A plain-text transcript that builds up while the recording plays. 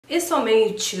It's so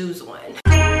many to choose one.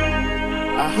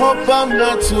 I hope I'm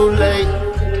not too late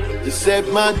to set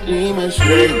my demons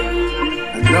straight.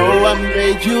 I know I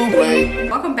made you wait.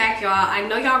 Welcome back, y'all. I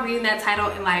know y'all reading that title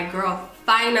and like, girl,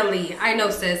 finally. I know,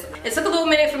 sis. It took a little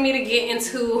minute for me to get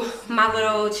into my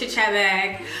little chit chat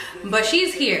bag, but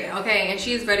she's here, okay? And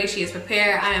she's ready, she is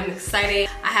prepared. I am excited.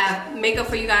 I have makeup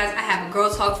for you guys. I have a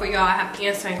girl talk for y'all. I have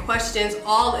answering questions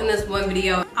all in this one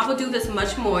video. I will do this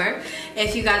much more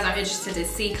if you guys are interested to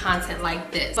see content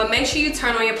like this. But make sure you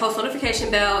turn on your post notification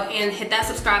bell and hit that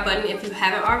subscribe button if you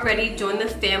haven't already. Join the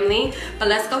family. But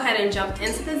let's go ahead and jump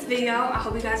into this video. I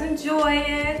hope you guys enjoy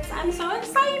it. I'm so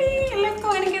excited. Let's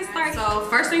go ahead and get started. So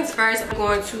first things first, I'm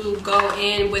going to go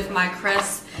in with my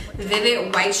Crest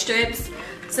Vivid White Strips.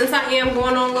 Since I am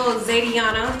going on a little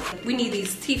Zadiana, we need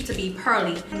these teeth to be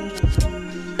pearly.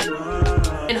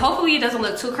 And hopefully it doesn't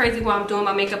look too crazy while I'm doing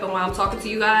my makeup and while I'm talking to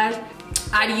you guys.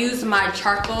 I use my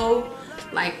charcoal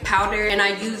like powder and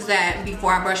I use that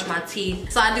before I brush my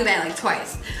teeth. So I do that like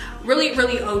twice. Really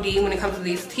OD when it comes to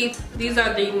these teeth. These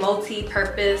are the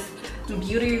multi-purpose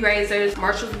beauty razors.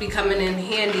 Marshalls be coming in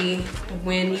handy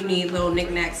when you need little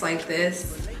knickknacks like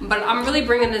this. But I'm really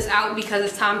bringing this out because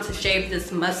it's time to shave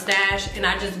this mustache, and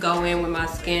I just go in with my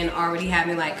skin already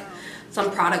having like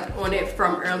some product on it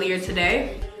from earlier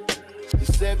today. You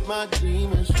set my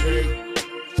demons straight.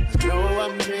 I know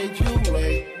I made you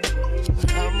wait.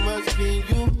 How much can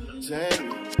you take?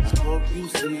 I hope you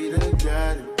see the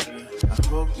guidance. I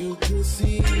hope you can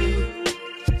see it.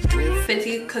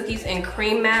 Fenty Cookies and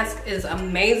Cream Mask is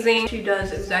amazing. She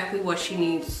does exactly what she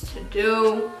needs to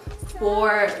do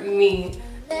for me.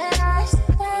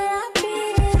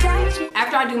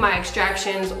 After I do my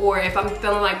extractions, or if I'm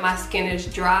feeling like my skin is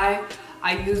dry,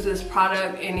 I use this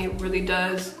product and it really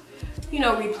does, you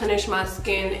know, replenish my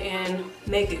skin and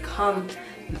make it come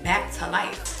back to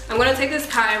life. I'm gonna take this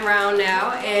cotton round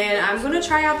now and I'm gonna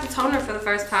try out the toner for the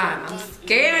first time. I'm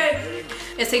scared.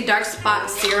 It's a dark spot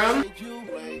serum.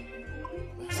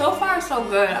 So far so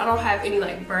good. I don't have any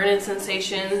like burning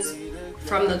sensations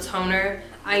from the toner.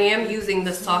 I am using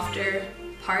the softer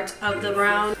part of the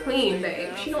round. Clean,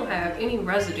 babe. She don't have any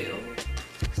residue.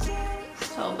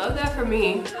 So love that for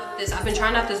me. I've been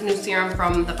trying out this new serum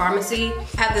from the pharmacy.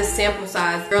 I have this sample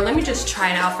size. Girl, let me just try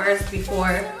it out first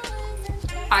before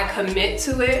I commit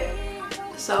to it.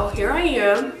 So here I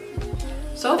am.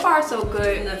 So far so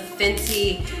good. The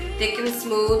Fenty Thick and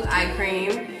Smooth Eye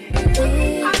Cream. Do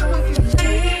you love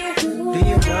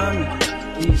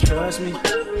me? Do you trust me?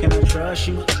 Can I trust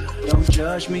you? Don't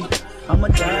judge me. I'm a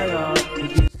dialogue.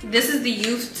 This is the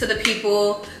Youth to the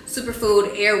People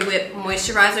Superfood Air Whip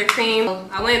Moisturizer Cream.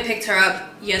 I went and picked her up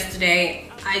yesterday.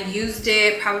 I used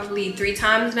it probably 3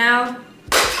 times now,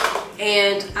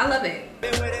 and I love it.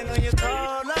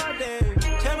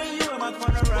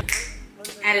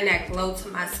 Adding that glow to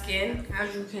my skin,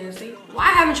 as you can see. Why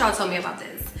haven't y'all told me about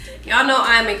this? Y'all know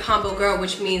I'm a combo girl,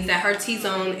 which means that her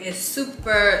T-zone is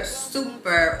super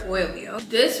oily.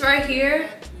 This right here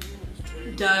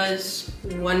does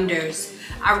wonders.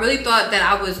 I really thought that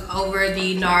I was over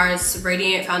the NARS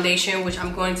Radiant Foundation, which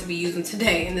I'm going to be using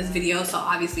today in this video, so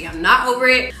obviously I'm not over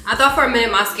it. I thought for a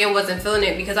minute my skin wasn't feeling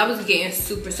it because I was getting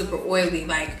super oily.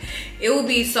 Like, it would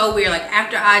be so weird, like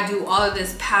after I do all of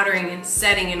this powdering and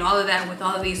setting and all of that with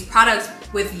all of these products,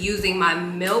 with using my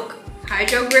Milk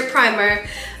Hydro Grip Primer,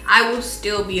 I will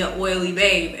still be an oily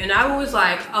babe. And I was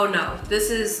like, oh no,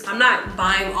 I'm not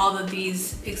buying all of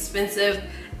these expensive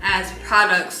ass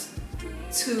products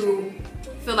to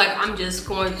feel like I'm just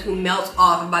going to melt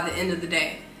off by the end of the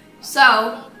day.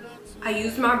 So I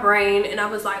used my brain and I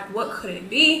was like, what could it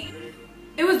be?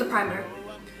 It was the primer.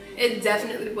 It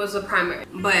definitely was a primer.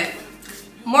 But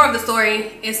more of the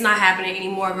story, it's not happening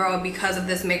anymore, girl, because of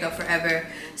this Makeup Forever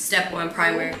Step 1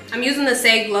 primer. I'm using the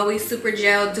Say Glowy Super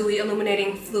Gel Dewy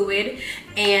Illuminating Fluid,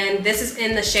 and this is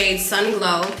in the shade Sun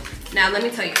Glow. Now let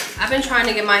me tell you, I've been trying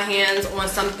to get my hands on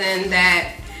something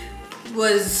that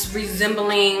was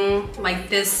resembling like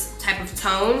this type of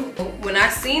tone. When I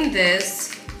seen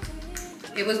this,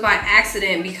 it was by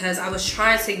accident because I was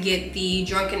trying to get the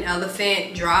Drunken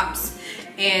Elephant drops,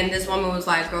 and this woman was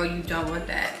like, girl, you don't want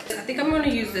that. I think I'm gonna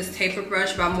use this taper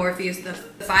brush by Morpheus, the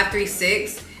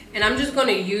 536, and I'm just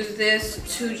gonna use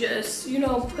this to just, you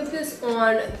know, put this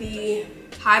on the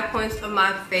high points of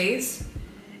my face.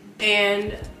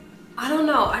 And I don't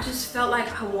know, I just felt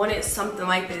like I wanted something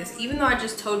like this. Even though I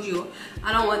just told you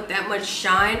I don't want that much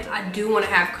shine, I do want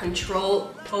to have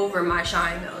control over my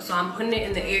shine though. So I'm putting it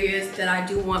in the areas that I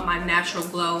do want my natural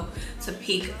glow to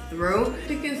peek through. I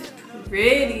think it's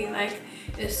pretty, like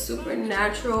it's super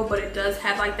natural, but it does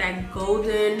have like that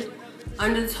golden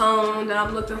undertone that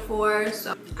I'm looking for.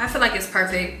 So I feel like it's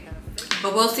perfect,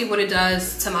 but we'll see what it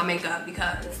does to my makeup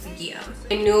because yeah.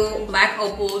 A new Black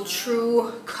Opal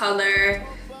True Color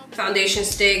foundation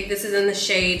stick. This is in the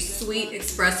shade Sweet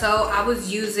Espresso. I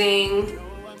was using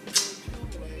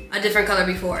a different color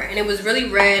before and it was really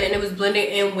red and it was blending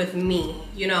in with me,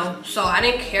 you know, so I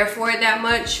didn't care for it that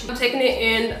much. I'm taking it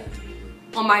in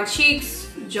on my cheeks,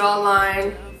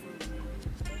 jawline.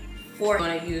 I'm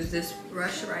gonna use this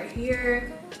brush right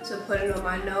here to put it on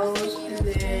my nose and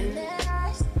then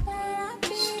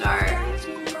start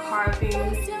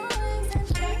carving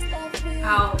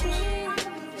out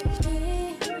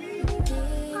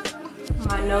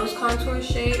my nose contour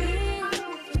shape.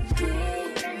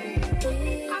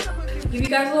 Give you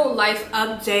guys a little life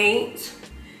update.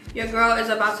 Your girl is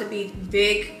about to be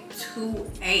big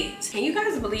 2'8". Can you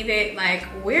guys believe it? Like,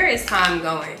 where is time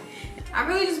going? I've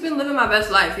really just been living my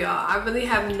best life, y'all. I really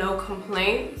have no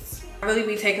complaints. I really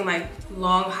be taking like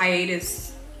long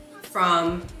hiatus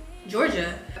from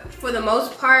Georgia. For the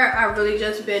most part, I've really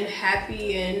just been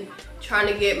happy and trying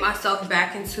to get myself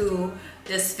back into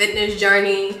this fitness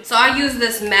journey. So I use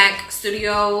this MAC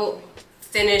Studio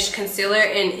Finish Concealer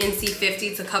in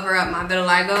NC50 to cover up my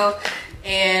vitiligo.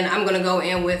 And I'm gonna go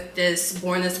in with this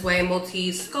Born This Way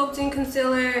Multi Sculpting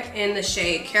Concealer in the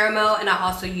shade Caramel, and I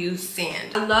also use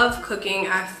Sand. I love cooking.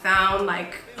 I found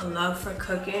like a love for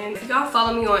cooking. If y'all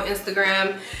follow me on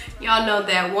Instagram, y'all know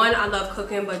that one, I love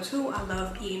cooking, but two, I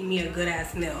love eating me a good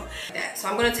ass meal. So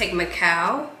I'm gonna take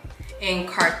Macau and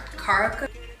Caraca.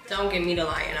 Don't get me to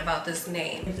lying about this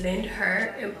name. Blend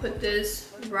her and put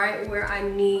this right where I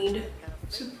need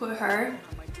to put her.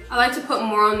 I like to put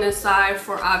more on this side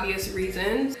for obvious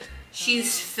reasons.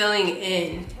 She's filling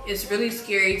in. It's really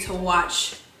scary to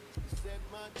watch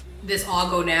this all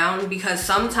go down because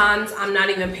sometimes I'm not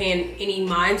even paying any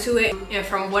mind to it. And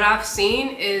from what I've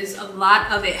seen is a lot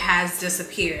of it has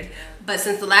disappeared. But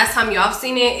since the last time y'all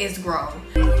seen it, it's grown.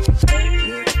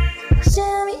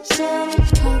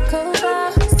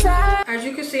 As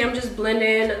you can see, I'm just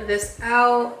blending this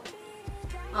out.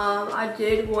 I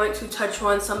did want to touch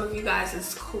on some of you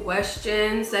guys'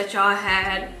 questions that y'all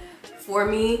had for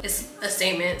me. It's a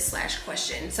statement /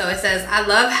 question. So it says, I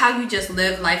love how you just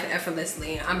live life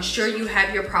effortlessly. I'm sure you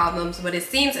have your problems, but it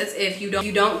seems as if you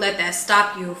don't let that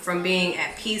stop you from being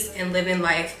at peace and living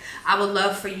life. I would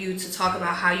love for you to talk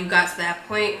about how you got to that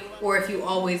point, or if you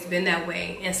always been that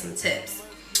way, and some tips.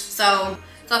 So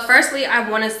firstly, I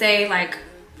want to say, like,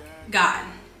 God.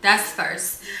 That's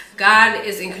first. God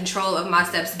is in control of my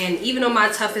steps, and even on my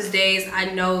toughest days, I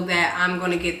know that I'm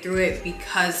gonna get through it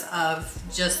because of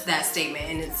just that statement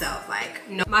in itself. Like,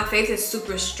 no, my faith is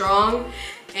super strong,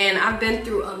 and I've been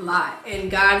through a lot, and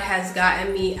God has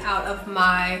gotten me out of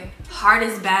my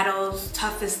hardest battles,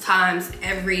 toughest times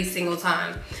every single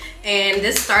time. And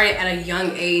this started at a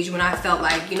young age when I felt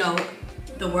like, you know,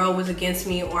 the world was against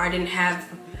me, or I didn't have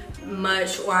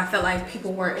much, or I felt like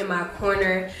people weren't in my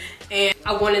corner. And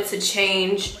I wanted to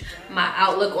change my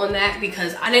outlook on that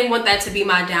because I didn't want that to be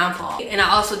my downfall. And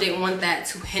I also didn't want that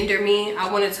to hinder me. I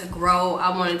wanted to grow. I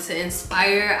wanted to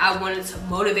inspire. I wanted to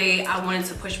motivate. I wanted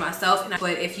to push myself.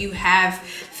 But if you have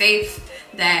faith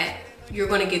that you're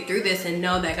going to get through this and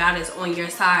know that God is on your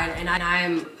side, and I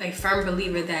am a firm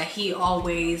believer that He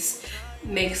always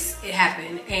makes it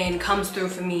happen and comes through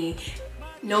for me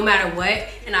no matter what.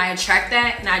 And I attract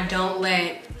that, and I don't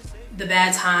let the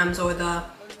bad times or the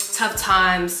tough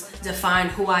times define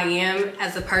who I am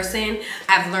as a person.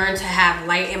 I've learned to have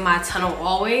light in my tunnel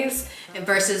always, and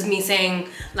versus me saying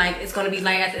like it's gonna be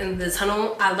light at the end of the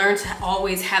tunnel. I learned to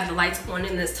always have the lights on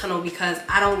in this tunnel because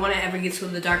I don't want to ever get to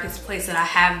the darkest place that I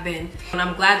have been. And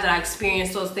I'm glad that I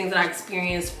experienced those things that I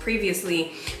experienced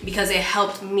previously because it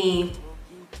helped me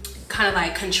kind of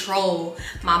like control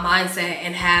my mindset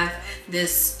and have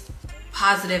this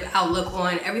positive outlook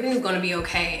on everything's going to be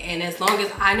okay. And as long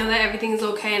as I know that everything's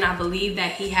okay and I believe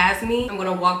that He has me, I'm going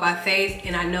to walk by faith,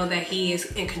 and I know that He is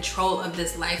in control of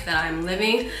this life that I'm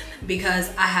living because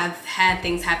I have had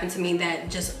things happen to me that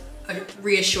just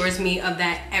reassures me of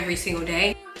that every single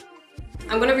day.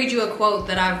 I'm going to read you a quote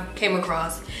that I came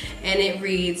across, and it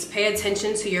reads, pay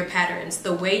attention to your patterns.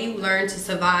 The way you learn to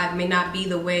survive may not be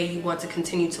the way you want to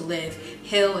continue to live.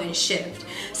 Heal and shift.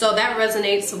 So that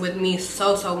resonates with me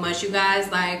so much, you guys.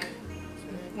 Like,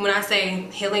 when I say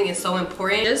healing is so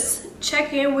important, just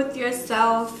check in with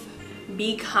yourself.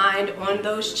 Be kind on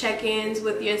those check-ins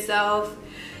with yourself.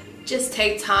 Just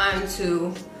take time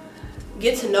to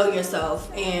get to know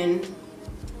yourself, and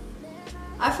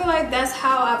I feel like that's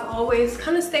how I've always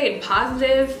kind of stayed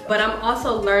positive, but I'm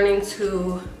also learning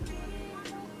to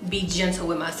be gentle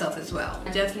with myself as well.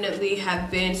 I definitely have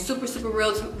been super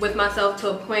real with myself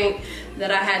to a point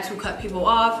that I had to cut people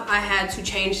off. I had to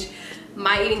change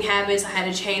my eating habits. I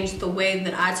had to change the way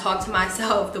that I talk to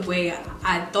myself, the way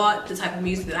I thought, the type of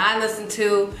music that I listened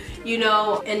to, you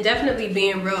know, and definitely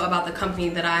being real about the company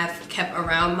that I've kept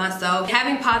around myself.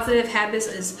 Having positive habits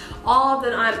is all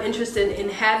that I'm interested in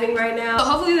having right now. So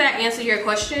hopefully that answered your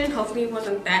question. Hopefully it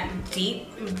wasn't that deep.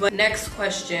 But next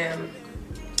question,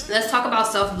 let's talk about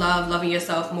self-love, loving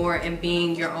yourself more, and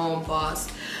being your own boss.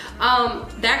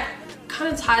 That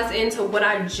kind of ties into what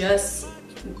I just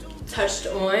touched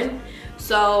on.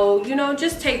 So, you know,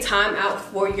 just take time out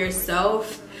for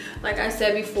yourself. Like I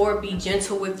said before, be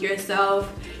gentle with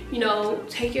yourself. You know,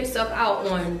 take yourself out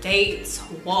on dates,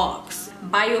 walks,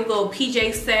 buy your little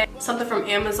PJ set, something from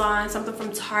Amazon, something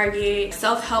from Target,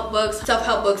 self-help books.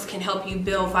 Self-help books can help you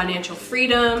build financial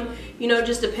freedom, you know,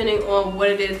 just depending on what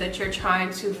it is that you're trying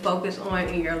to focus on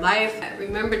in your life.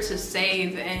 Remember to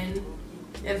save and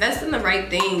invest in the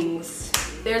right things.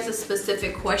 There's a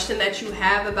specific question that you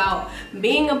have about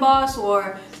being a boss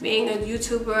or being a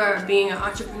YouTuber or being an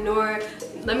entrepreneur,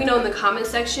 let me know in the comment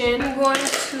section. I'm going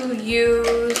to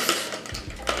use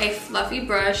a fluffy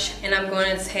brush and I'm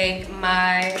going to take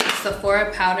my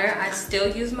Sephora powder. I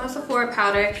still use my Sephora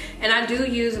powder, and I do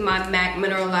use my MAC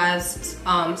mineralized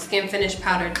skin finish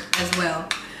powder as well.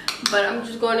 But I'm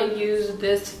just going to use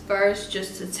this first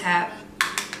just to tap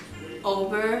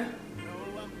over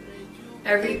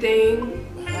everything.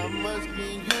 I must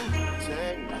be you.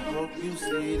 I hope you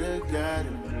see the God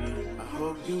in me. I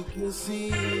hope you can see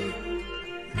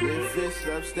if it's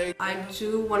upstate. I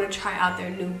do want to try out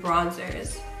their new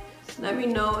bronzers. Let me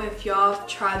know if y'all have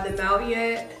tried them out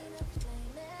yet,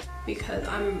 because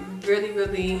I'm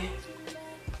really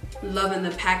loving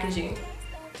the packaging.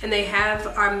 And they have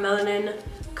our melanin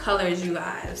colors, you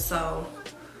guys. So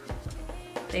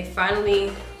they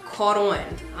finally caught on,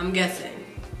 I'm guessing.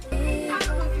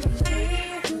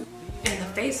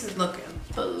 Face is looking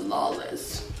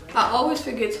flawless. I always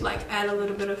forget to like add a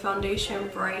little bit of foundation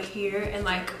right here, and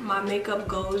like my makeup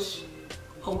goes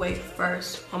away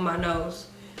first on my nose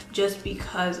just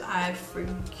because I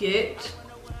forget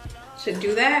to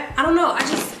do that. I don't know, I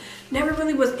just never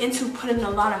really was into putting a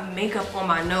lot of makeup on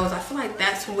my nose. I feel like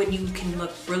that's when you can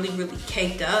look really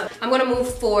caked up. I'm gonna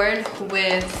move forward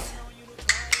with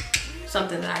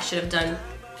something that I should have done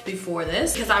before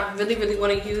this, because I really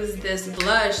want to use this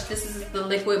blush. This is the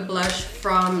liquid blush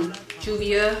from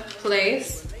Juvia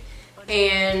Place,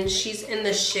 and she's in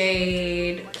the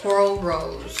shade Coral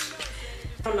Rose.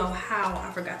 I don't know how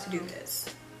I forgot to do this.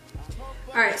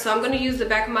 Alright, so I'm going to use the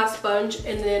back of my sponge,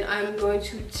 and then I'm going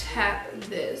to tap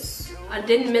this. I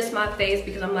didn't miss my face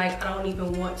because I'm like, I don't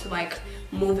even want to like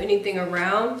move anything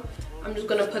around. I'm just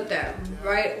going to put that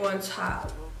right on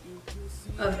top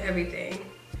of everything.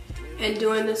 And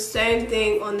doing the same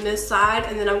thing on this side,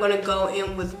 and then I'm gonna go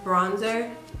in with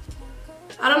bronzer.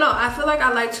 I don't know, I feel like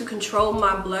I like to control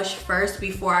my blush first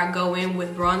before I go in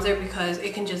with bronzer, because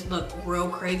it can just look real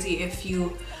crazy if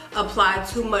you apply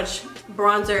too much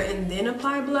bronzer and then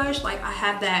apply blush. Like, I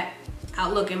have that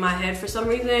outlook in my head for some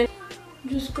reason. I'm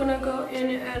just gonna go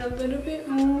in and add a little bit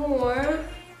more.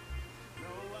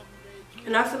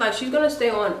 And I feel like she's gonna stay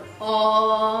on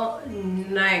all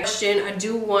night. I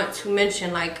do want to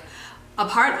mention, like, a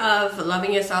part of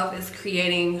loving yourself is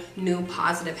creating new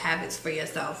positive habits for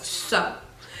yourself. So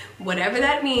whatever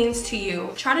that means to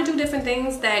you, try to do different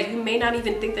things that you may not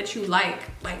even think that you like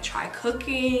try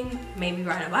cooking, maybe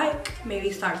ride a bike,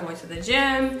 maybe start going to the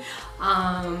gym,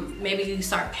 maybe you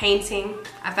start painting.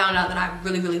 I found out that I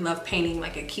really love painting.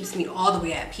 Like, it keeps me all the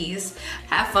way at peace.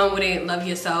 Have fun with it, love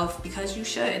yourself, because you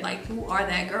should. Like, you are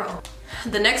that girl.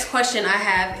 The next question I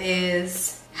have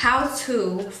is how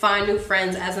to find new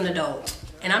friends as an adult.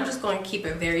 And I'm just going to keep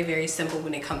it very simple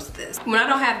when it comes to this. When I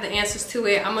don't have the answers to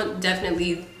it, I'm gonna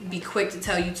definitely be quick to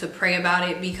tell you to pray about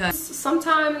it, because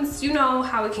sometimes you know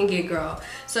how it can get, girl.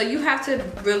 So you have to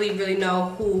really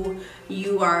know who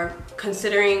you are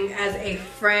considering as a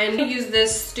friend. I use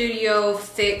this Studio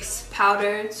Fix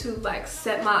powder to like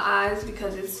set my eyes,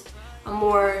 because it's a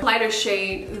more lighter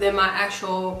shade than my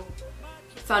actual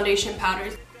foundation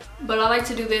powders. But I like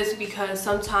to do this because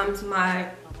sometimes my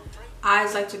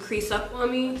eyes like to crease up on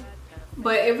me,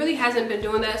 but it really hasn't been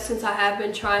doing that since I have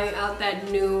been trying out that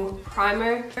new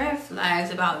primer. Red flags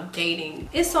about dating.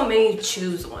 It's so many to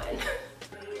choose one.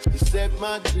 You set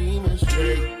my demons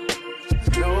straight.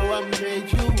 I know I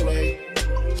made you wait.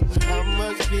 How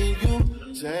much can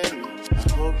you take?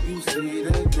 I hope you see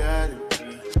the God in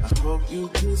me. I hope you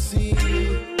can see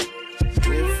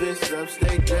if it's up,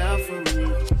 stay down for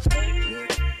me.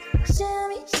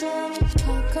 I'm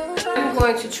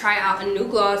going to try out a new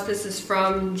gloss. This is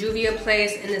from Juvia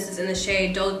Place, and this is in the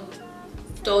shade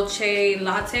Dolce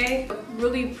Latte.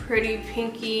 Really pretty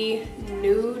pinky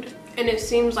nude, and it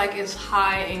seems like it's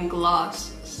high in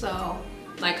gloss, so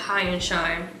like high in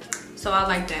shine. So I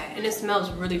like that, and it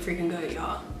smells really freaking good,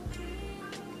 y'all.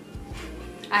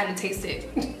 I had to taste it.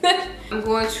 I'm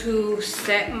going to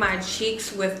set my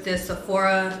cheeks with this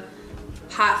Sephora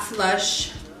Hot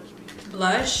Flush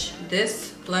blush.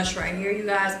 This blush right here, you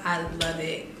guys, I love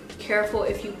it. Careful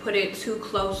if you put it too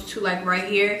close to like right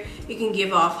here, it can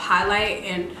give off highlight,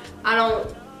 and I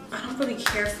don't really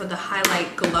care for the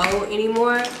highlight glow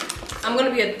anymore. I'm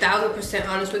gonna be 1000%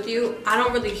 honest with you. I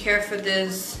don't really care for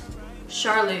this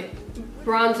Charlotte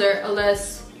bronzer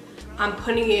unless I'm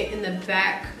putting it in the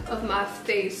back of my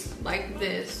face like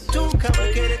this. I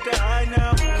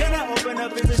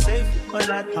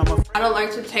don't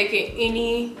like to take it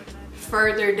any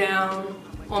further down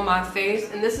on my face,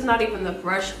 and this is not even the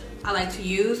brush I like to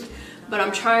use, but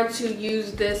I'm trying to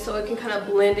use this so it can kind of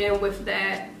blend in with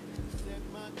that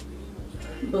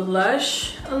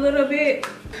blush a little bit.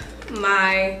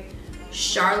 My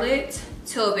Charlotte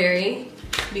Tilbury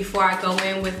before I go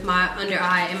in with my under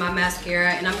eye and my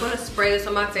mascara, and I'm going to spray this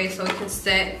on my face so it can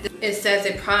set. It says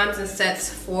it primes and sets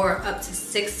for up to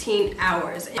 16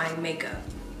 hours in my makeup.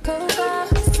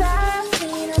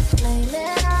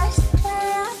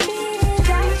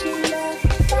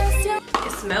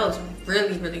 It smells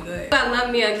really, really good. I love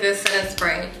me a good setting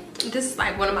spray. This is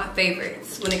like one of my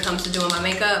favorites when it comes to doing my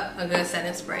makeup, a good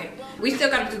setting spray. We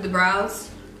still got to do the brows.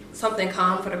 Something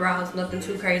calm for the brows, nothing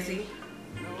too crazy.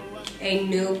 A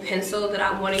new pencil that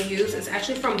I want to use. It's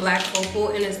actually from Black Opal,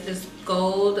 and it's this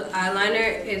gold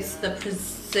eyeliner. It's the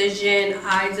Precision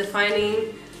Eye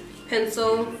Defining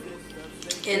pencil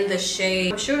in the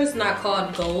shade. I'm sure it's not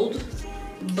called gold,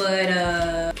 but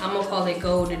I'm gonna call it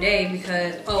gold today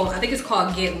because, oh, I think it's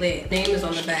called Get Lit. Name is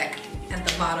on the back at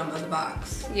the bottom of the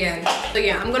box. Yeah, so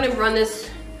yeah, I'm gonna run this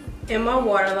in my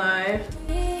waterline.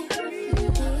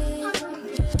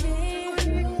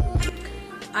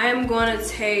 I am going to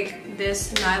take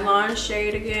this nylon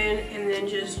shade again and then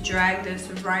just drag this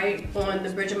right on the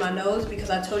bridge of my nose, because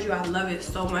I told you I love it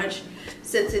so much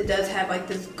since it does have like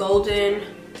this golden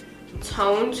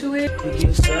tone to it.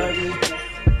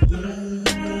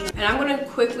 And I'm going to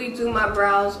quickly do my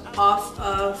brows off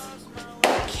of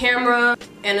camera.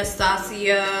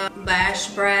 Anastasia Lash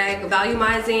Brag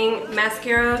Volumizing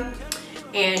Mascara,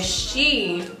 and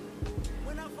she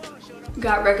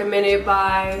got recommended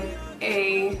by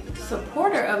a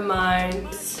supporter of mine.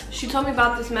 She told me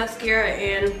about this mascara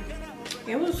and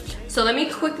it was, so let me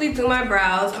quickly do my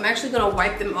brows. I'm actually gonna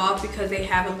wipe them off because they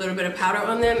have a little bit of powder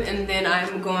on them, and then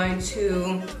I'm going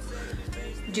to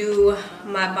do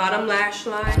my bottom lash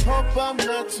line.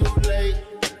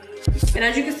 And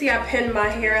as you can see, I pinned my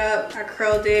hair up, I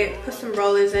curled it, put some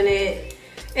rollers in it,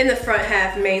 in the front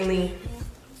half mainly.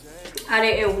 I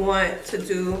didn't want to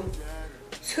do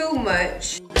too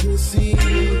much.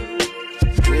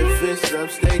 If it's up,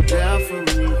 stay down for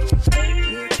me.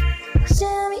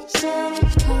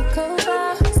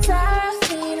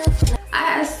 I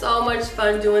had so much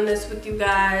fun doing this with you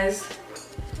guys.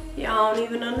 Y'all don't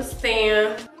even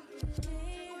understand.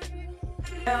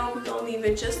 Now we're gonna leave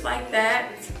it just like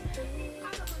that.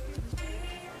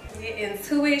 Get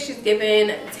into it. She's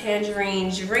giving tangerine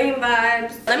dream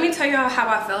vibes. Let me tell y'all how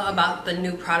I felt about the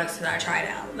new products that I tried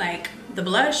out. Like the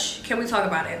blush, can we talk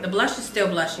about it? The blush is still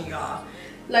blushing, y'all.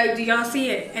 Like, do y'all see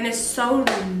it? And it's so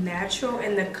natural,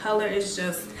 and the color is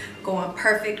just going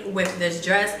perfect with this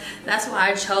dress. That's why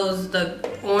I chose the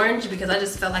orange, because I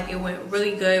just felt like it went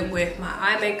really good with my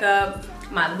eye makeup,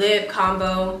 my lip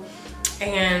combo,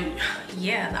 and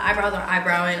yeah, the eyebrows are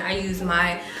eyebrowing. I use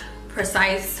my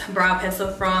Precise brow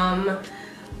pencil from,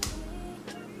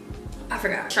 I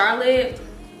forgot, Charlotte.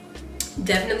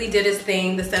 Definitely did its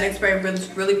thing. The setting spray was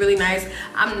really nice.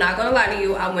 I'm not gonna lie to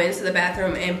you, I went into the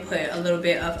bathroom and put a little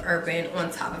bit of Urban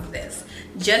on top of this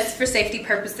just for safety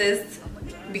purposes,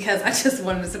 because I just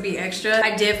wanted it to be extra.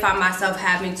 I did find myself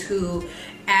having to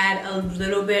add a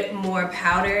little bit more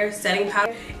powder, setting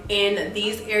powder, in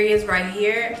these areas right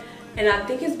here, and I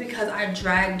think it's because I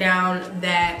dragged down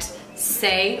that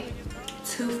Say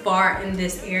too far in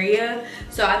this area.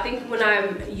 So I think when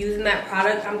I'm using that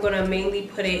product, I'm gonna mainly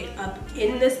put it up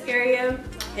in this area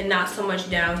and not so much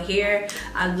down here.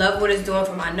 I love what it's doing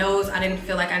for my nose. I didn't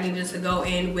feel like I needed to go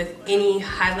in with any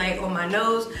highlight on my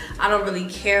nose. I don't really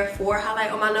care for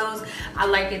highlight on my nose. I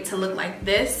like it to look like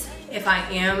this if I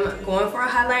am going for a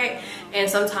highlight, and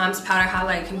sometimes powder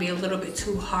highlight can be a little bit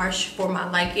too harsh for my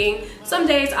liking. Some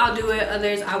days I'll do it,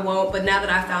 others I won't, but now that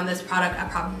I found this product, I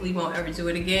probably won't ever do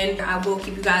it again. I will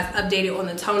keep you guys updated on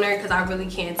the toner because I really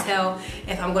can't tell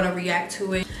if I'm gonna react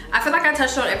to it. I feel like I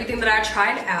touched on everything that I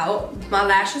tried out. My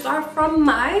lashes are from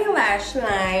my lash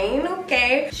line,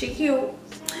 okay? She cute.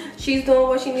 She's doing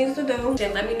what she needs to do.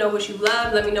 And let me know what you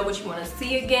love. Let me know what you want to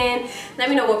see again. Let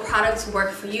me know what products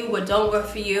work for you, what don't work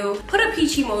for you. Put a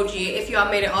peach emoji if y'all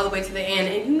made it all the way to the end.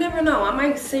 And you never know, I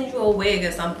might send you a wig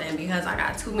or something because I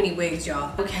got too many wigs,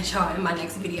 y'all. I'll catch y'all in my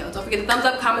next video. Don't forget to thumbs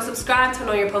up, comment, subscribe, turn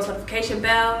on your post notification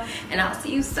bell, and I'll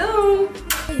see you soon.